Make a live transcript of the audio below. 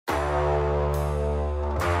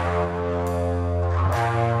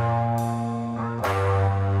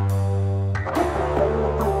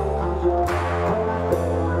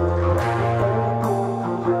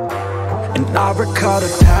recall the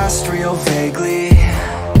past real vaguely.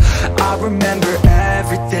 I remember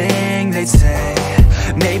everything they'd say.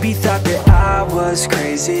 Maybe thought that I was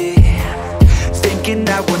crazy, thinking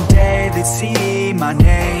that one day they'd see my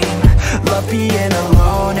name. Love being a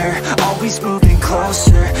loner, always moving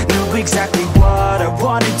closer. Knew exactly what I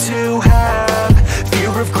wanted to have. Fear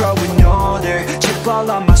of growing older, chip all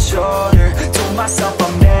on my shoulder. Told myself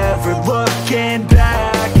I'm never looking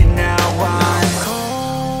back. And now I'm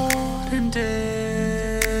cold and dissonant.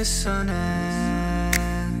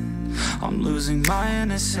 I'm losing my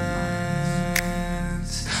innocence,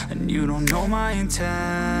 and you don't know my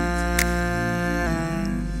intent.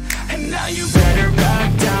 And now you better back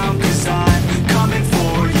down, 'cause I'm coming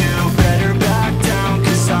for you. Better back down,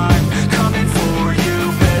 'cause I'm coming for you.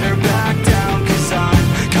 Better back down, 'cause I'm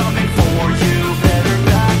coming for you. Better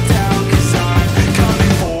back down, 'cause I'm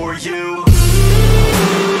coming for you.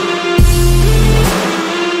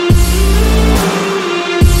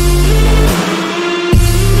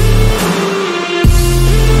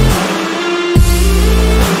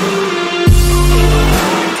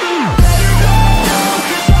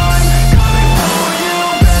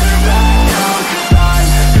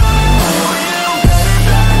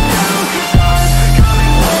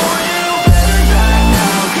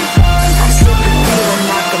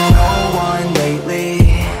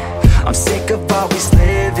 I'm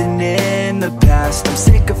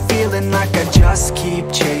sick of feeling like I just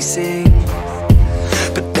keep chasing,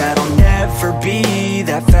 but that'll never be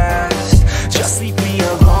that fast. Just leave me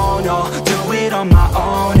alone, I'll do it on my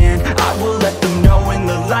own. And I will let them know when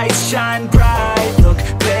the lights shine bright. Look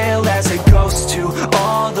pale as a ghost to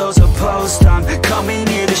all those opposed. I'm coming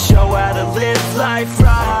here to show how to live life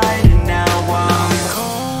right. And now I'm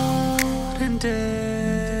cold and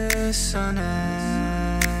dissonant.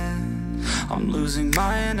 I'm losing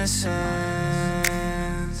my innocence,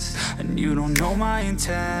 and you don't know my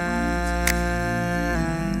intent.